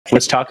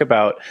let's talk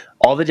about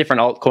all the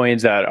different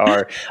altcoins that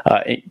are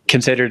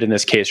considered in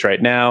this case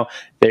right now.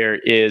 There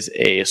is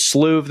a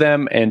slew of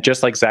them, and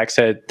just like Zach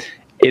said,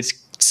 it's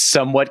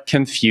somewhat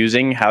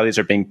confusing how these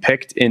are being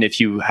picked. And if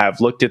you have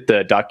looked at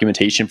the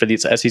documentation for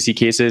these SEC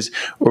cases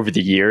over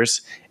the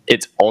years,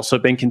 it's also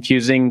been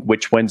confusing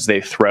which ones they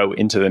throw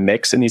into the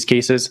mix in these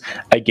cases.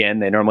 Again,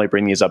 they normally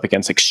bring these up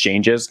against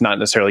exchanges, not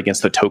necessarily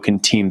against the token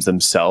teams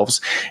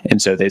themselves.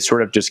 And so they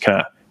sort of just kind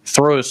of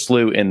throw a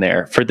slew in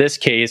there. For this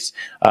case,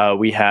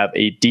 we have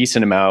a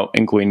decent amount,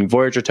 including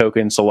Voyager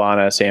token,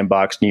 Solana,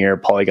 Sandbox, Near,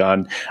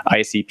 Polygon,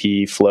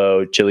 ICP,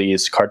 Flow,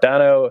 Chiliz,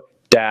 Cardano,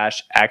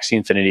 Dash, Axie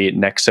Infinity,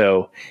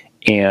 Nexo,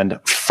 and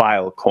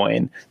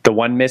Filecoin. The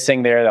one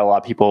missing there that a lot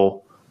of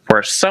people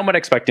were somewhat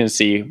expecting to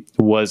see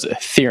was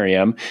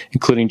Ethereum,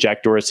 including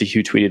Jack Dorsey,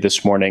 who tweeted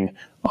this morning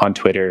on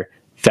Twitter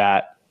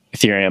that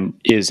Ethereum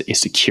is a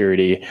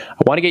security.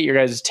 I want to get your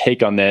guys'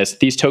 take on this.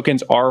 These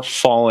tokens are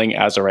falling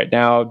as of right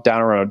now,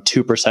 down around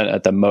 2%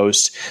 at the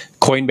most.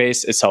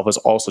 Coinbase itself is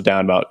also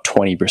down about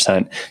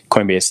 20%.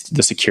 Coinbase,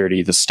 the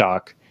security, the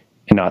stock,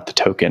 and not the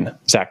token.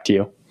 Zach, to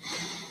you.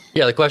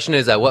 Yeah, the question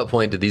is, at what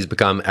point do these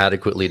become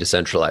adequately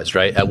decentralized,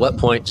 right? At what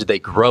point do they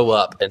grow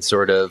up and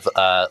sort of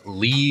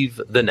leave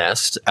the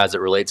nest as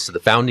it relates to the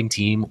founding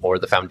team or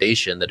the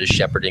foundation that is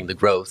shepherding the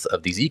growth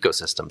of these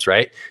ecosystems,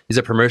 right? These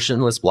are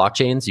permissionless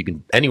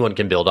blockchains. Anyone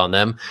can build on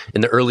them.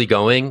 In the early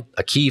going,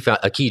 a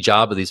key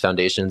job of these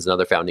foundations and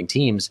other founding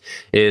teams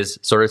is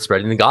sort of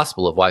spreading the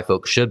gospel of why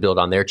folks should build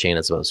on their chain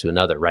as opposed to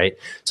another, right?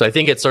 So I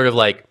think it's sort of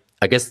like,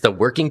 I guess the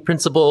working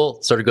principle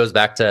sort of goes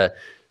back to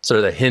sort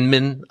of the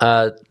Hinman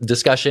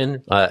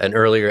discussion, an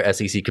earlier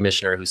SEC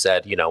commissioner who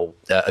said,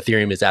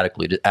 Ethereum is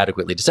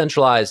adequately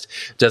decentralized,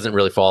 doesn't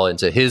really fall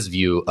into his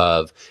view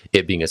of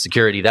it being a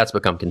security. That's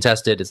become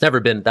contested.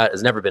 That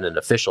has never been an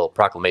official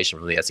proclamation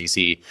from the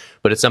SEC,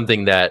 but it's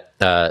something that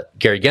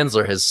Gary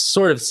Gensler has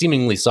sort of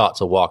seemingly sought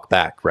to walk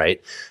back,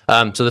 right?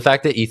 So the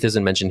fact that ETH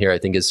isn't mentioned here, I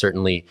think, is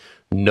certainly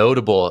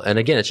notable. And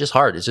again, it's just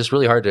hard. It's just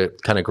really hard to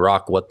kind of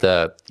grok what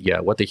the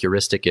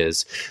heuristic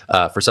is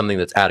for something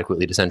that's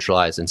adequately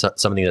decentralized and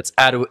something that's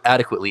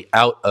adequately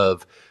out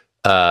of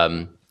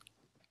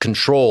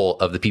control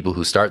of the people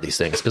who start these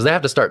things, because they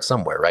have to start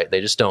somewhere, right?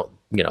 They just don't,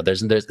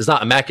 it's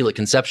not immaculate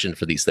conception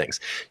for these things.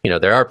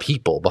 There are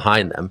people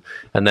behind them.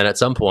 And then at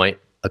some point,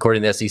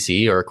 according to the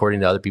SEC or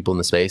according to other people in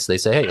the space, they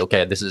say, hey,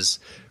 okay, this is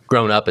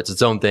grown up. It's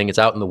its own thing. It's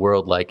out in the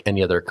world like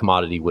any other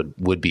commodity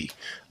would be.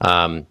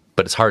 But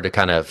it's hard to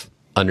kind of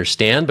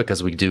understand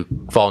because we do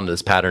fall into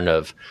this pattern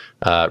of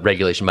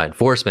regulation by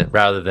enforcement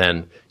rather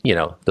than,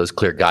 those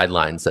clear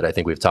guidelines that I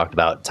think we've talked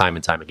about time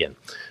and time again.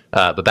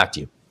 But back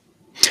to you.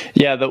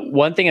 Yeah, the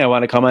one thing I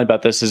want to comment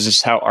about this is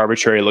just how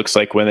arbitrary it looks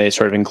like when they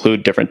sort of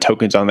include different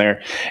tokens on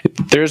there.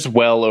 There's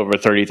well over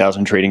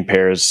 30,000 trading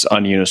pairs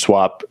on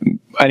Uniswap.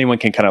 Anyone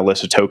can kind of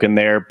list a token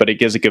there, but it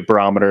gives a good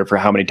barometer for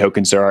how many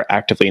tokens there are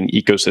actively in the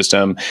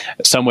ecosystem,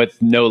 some with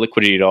no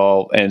liquidity at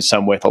all and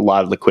some with a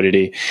lot of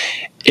liquidity.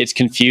 It's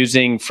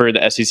confusing for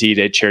the SEC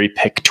to cherry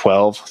pick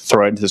 12,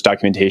 throw it into this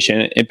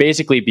documentation, and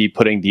basically be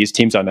putting these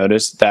teams on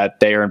notice that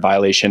they are in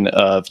violation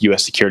of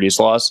U.S. securities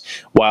laws,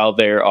 while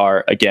there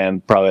are,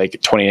 again, probably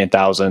like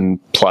 28,000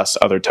 plus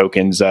other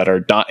tokens that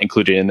are not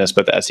included in this,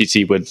 but the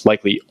SEC would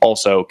likely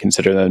also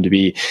consider them to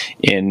be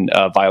in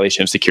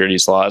violation of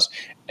securities laws.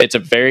 It's a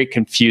very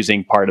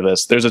confusing part of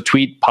this. There's a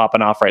tweet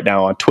popping off right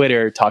now on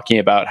Twitter talking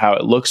about how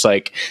it looks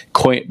like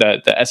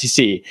the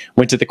SEC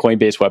went to the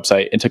Coinbase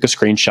website and took a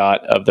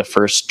screenshot of the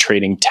first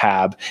trading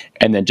tab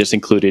and then just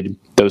included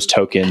those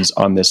tokens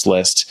on this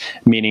list,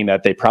 meaning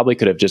that they probably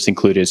could have just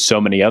included so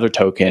many other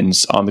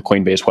tokens on the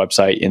Coinbase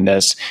website in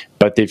this,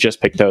 but they've just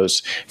picked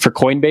those. For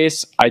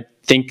Coinbase, I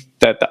think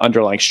that the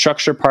underlying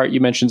structure part you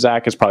mentioned,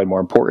 Zach, is probably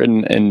more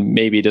important, and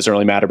maybe it doesn't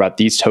really matter about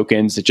these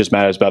tokens. It just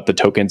matters about the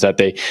tokens that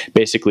they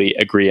basically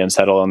agree and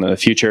settle on in the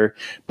future.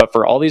 But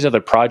for all these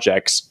other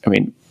projects, I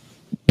mean,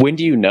 when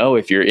do you know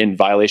if you're in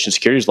violation of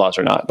securities laws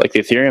or not? Like the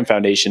Ethereum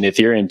Foundation, the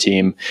Ethereum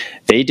team,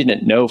 they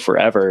didn't know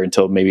forever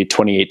until maybe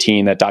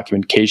 2018 that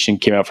documentation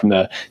came out from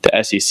the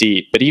SEC.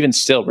 But even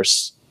still, we're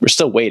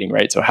still waiting,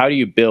 right? So how do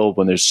you build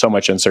when there's so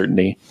much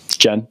uncertainty?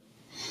 Jen?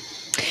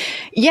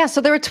 Yeah,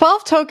 so there were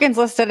 12 tokens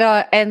listed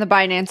in the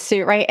Binance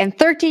suit, right? And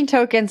 13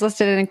 tokens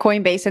listed in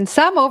Coinbase, and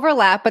some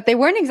overlap, but they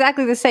weren't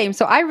exactly the same.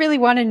 So I really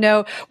want to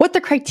know what the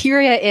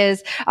criteria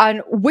is on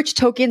which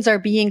tokens are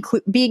being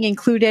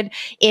included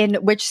in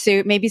which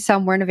suit. Maybe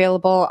some weren't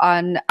available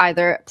on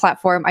either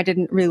platform. I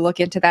didn't really look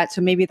into that,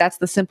 so maybe that's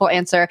the simple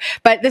answer.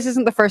 But this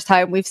isn't the first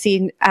time we've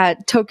seen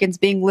tokens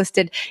being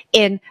listed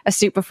in a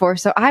suit before.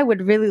 So I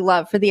would really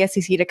love for the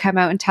SEC to come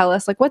out and tell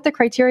us like what the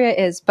criteria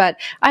is, but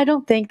I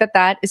don't think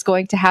that is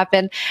going to happen.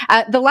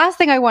 question. The last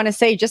thing I want to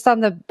say, just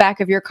on the back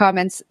of your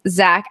comments,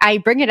 Zach, I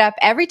bring it up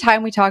every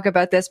time we talk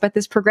about this, but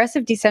this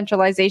progressive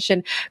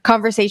decentralization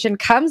conversation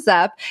comes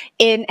up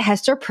in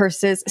Hester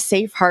Peirce's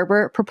safe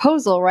harbor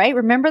proposal, right?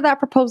 Remember that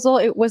proposal?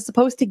 It was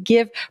supposed to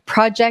give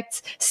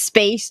projects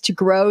space to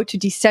grow, to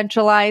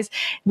decentralize.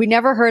 We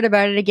never heard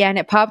about it again.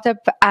 It popped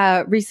up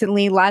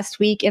recently last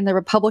week in the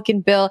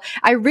Republican bill.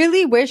 I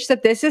really wish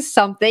that this is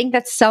something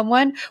that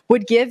someone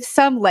would give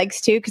some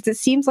legs to, because it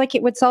seems like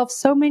it would solve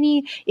so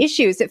many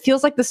issues. It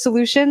feels like the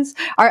solutions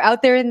are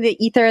out there in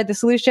the ether. The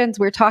solutions,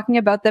 we're talking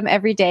about them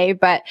every day,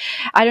 but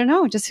I don't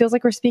know. It just feels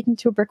like we're speaking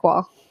to a brick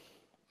wall.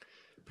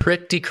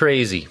 Pretty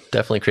crazy.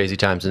 Definitely crazy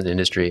times in the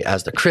industry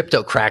as the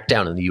crypto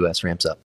crackdown in the US ramps up.